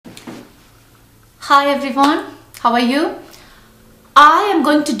Hi everyone, how are you? I am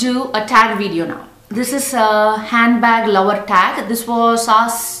going to do a tag video now. This is a handbag lover tag. This was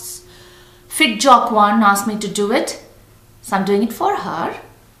asked, FitJock1 asked me to do it. So I'm doing it for her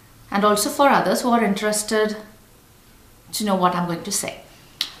and also for others who are interested to know what I'm going to say.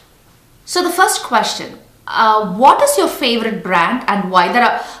 So the first question, what is your favorite brand and why?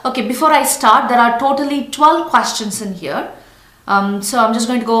 Before I start, there are totally 12 questions in here. So I'm just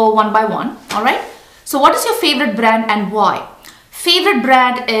going to go one by one, all right? So what is your favorite brand and why? Favorite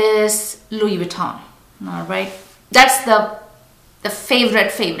brand is Louis Vuitton, all right? That's the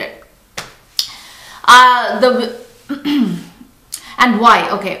favorite. And why?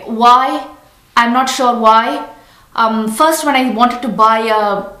 Okay, why? I'm not sure why. First, when I wanted to buy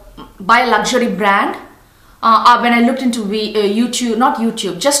a luxury brand, when I looked into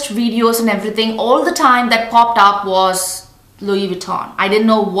YouTube, just videos and everything, all the time that popped up was Louis Vuitton. I didn't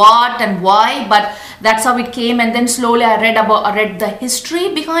know what and why, but that's how it came. And then slowly I read the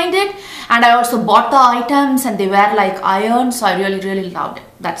history behind it, and I also bought the items, and they were like iron, so I really loved it.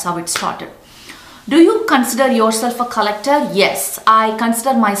 That's how it started. Do you consider yourself a collector? Yes, I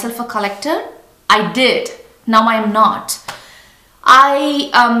consider myself a collector. I did. Now I am not.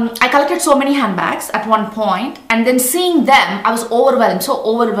 I collected so many handbags at one point, and then seeing them, I was overwhelmed, so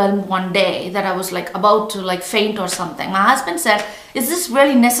overwhelmed one day that I was like about to like faint or something. My husband said, "Is this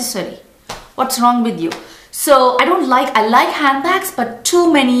really necessary? What's wrong with you?" So I like handbags, but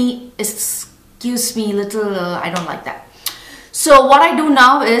too many, excuse me, I don't like that. So what I do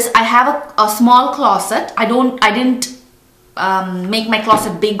now is I have a small closet. I didn't make my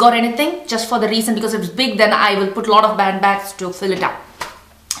closet big or anything, just for the reason because if it's big, then I will put a lot of handbags to fill it up.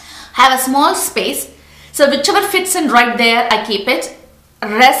 I have a small space, so whichever fits in right there, I keep it.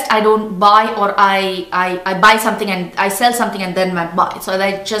 Rest I don't buy, or I buy something and I sell something and then I buy. So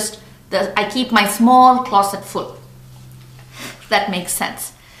I keep my small closet full. If that makes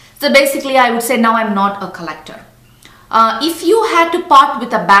sense. So basically, I would say now I'm not a collector. If you had to part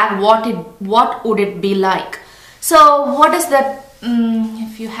with a bag, what would it be like? So what is that,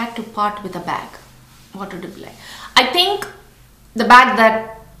 if you had to part with a bag, what would it be like? I think the bag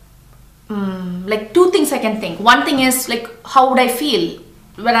that, like two things I can think. One thing is like, how would I feel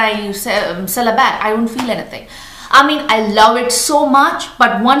when I sell a bag? I don't feel anything. I mean, I love it so much,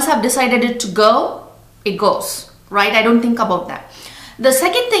 but once I've decided it to go, it goes, right? I don't think about that. The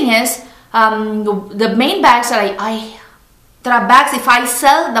second thing is, the main bags that there are bags, if I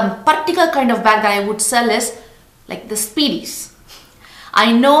sell, the particular kind of bag that I would sell is like the Speedies.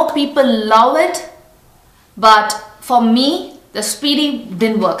 I know people love it, but for me, the Speedy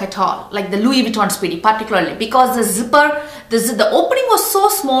didn't work at all. Like the Louis Vuitton Speedy particularly, because the zipper, the opening was so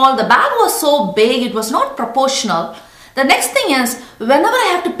small, the bag was so big, it was not proportional. The next thing is, whenever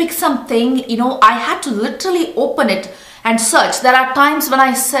I have to pick something, I had to literally open it and search. There are times when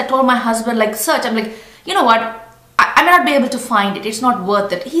I told my husband, like, search. I'm like, you know what? I may not be able to find it. It's not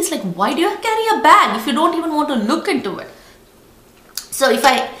worth it. He's like, why do you carry a bag if you don't even want to look into it? So if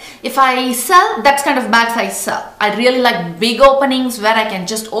I sell, that's kind of bags I sell. I really like big openings where I can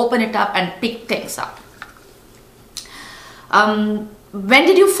just open it up and pick things up. When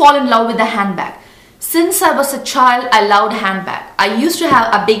did you fall in love with the handbag? Since I was a child, I loved handbag. I used to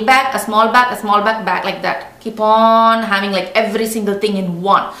have a big bag, a small bag like that. Keep on having like every single thing in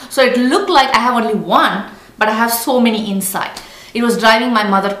one. So it looked like I have only one, but I have so many inside. It was driving my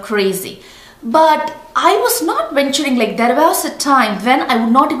mother crazy. But I was not venturing, like there was a time when I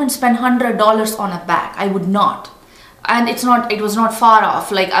would not even spend $100 on a bag. I would not. And it was not far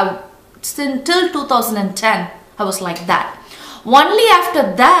off. Like till 2010, I was like that. Only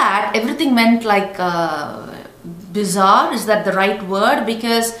after that, everything went like bizarre. Is that the right word?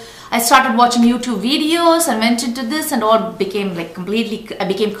 Because I started watching YouTube videos and went into this and all became like I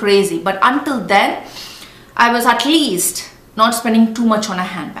became crazy. But until then, I was at least not spending too much on a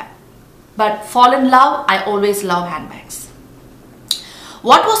handbag. But fall in love, I always love handbags.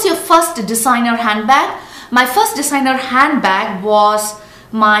 What was your first designer handbag? My first designer handbag was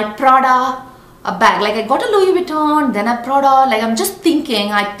my Prada bag. Like I got a Louis Vuitton, then a Prada. Like I'm just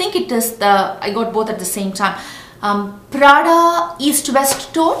thinking, I think it is I got both at the same time. Prada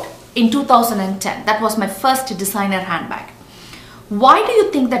East-West tote in 2010. That was my first designer handbag. Why do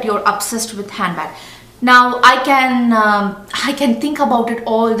you think that you're obsessed with handbag? Now I can think about it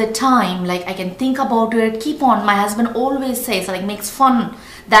all the time. Like I can think about it, keep on. My husband always says, like makes fun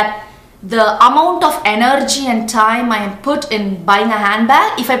that the amount of energy and time I put in buying a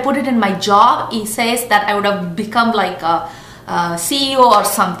handbag, if I put it in my job, he says that I would have become like a CEO or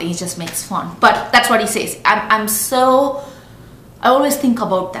something. He just makes fun. But that's what he says. I always think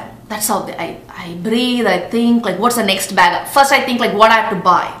about them. that's how I breathe, I think like what's the next bag. First I think like what I have to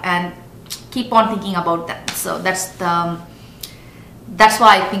buy and keep on thinking about that. So that's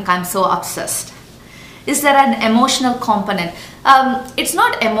why I think I'm so obsessed. Is there an emotional component? It's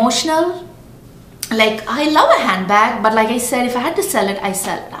not emotional. Like, I love a handbag, but like I said, if I had to sell it, I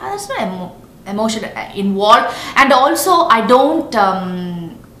sell it. There's no emotion involved. And also I don't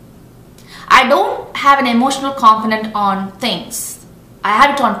have an emotional component on things. I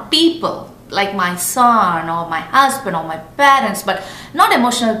have it on people, like my son or my husband or my parents, but not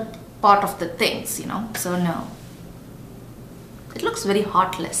emotional part of the things, you know. So no. It looks very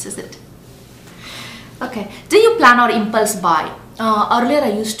heartless, is it? Okay. Do you plan or impulse buy? Earlier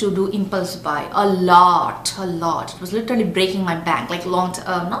I used to do impulse buy a lot. It was literally breaking my bank, like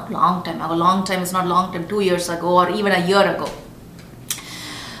not long time ago. Long time is not long time, 2 years ago or even a year ago.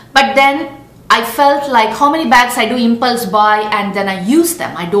 But then I felt like how many bags I do impulse buy and then I use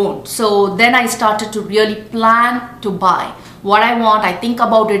them, I don't. So then I started to really plan to buy what I want. I think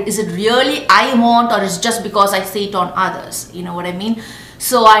about it, is it really I want or is it just because I see it on others, you know what I mean?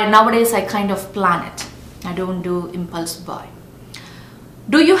 So nowadays I kind of plan it. I don't do impulse buy.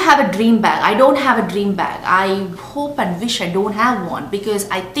 Do you have a dream bag? I don't have a dream bag. I hope and wish I don't have one, because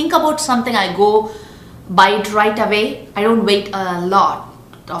I think about something, I go buy it right away. I don't wait a lot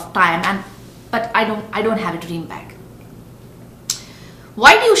of time, but I don't have a dream bag.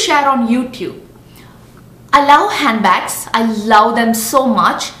 Why do you share on YouTube? I love handbags. I love them so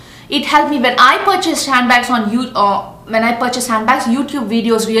much. It helped me when I purchased handbags on YouTube. When I purchase handbags, YouTube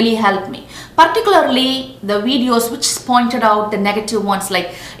videos really helped me. Particularly the videos which pointed out the negative ones, like,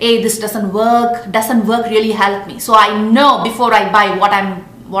 hey, this doesn't work really helped me. So I know before I buy what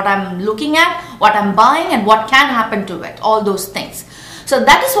I'm looking at, what I'm buying, and what can happen to it, all those things. So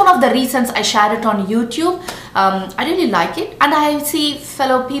that is one of the reasons I share it on YouTube. I really like it, and I see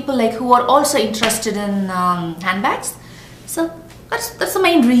fellow people like who are also interested in handbags. So that's the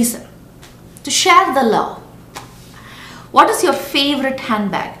main reason, to share the love. What is your favorite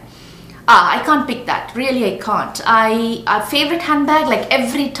handbag? I can't pick that. Really, I can't. A favorite handbag, like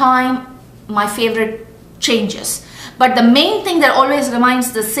every time my favorite changes. But the main thing that always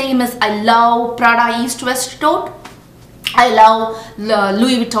remains the same is I love Prada East-West tote. I love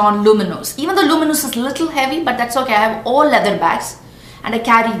Louis Vuitton Luminous. Even though Luminous is a little heavy, but that's okay. I have all leather bags and I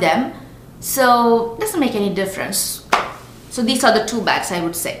carry them. So it doesn't make any difference. So these are the two bags I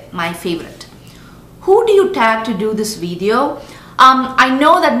would say, my favorite. Who do you tag to do this video? I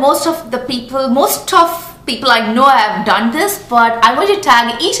know that most of people I know have done this, but I want to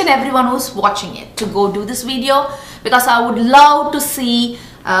tag each and everyone who's watching it to go do this video, because I would love to see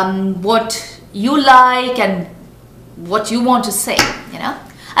what you like and what you want to say, you know.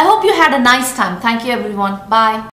 I hope you had a nice time. Thank you everyone. Bye.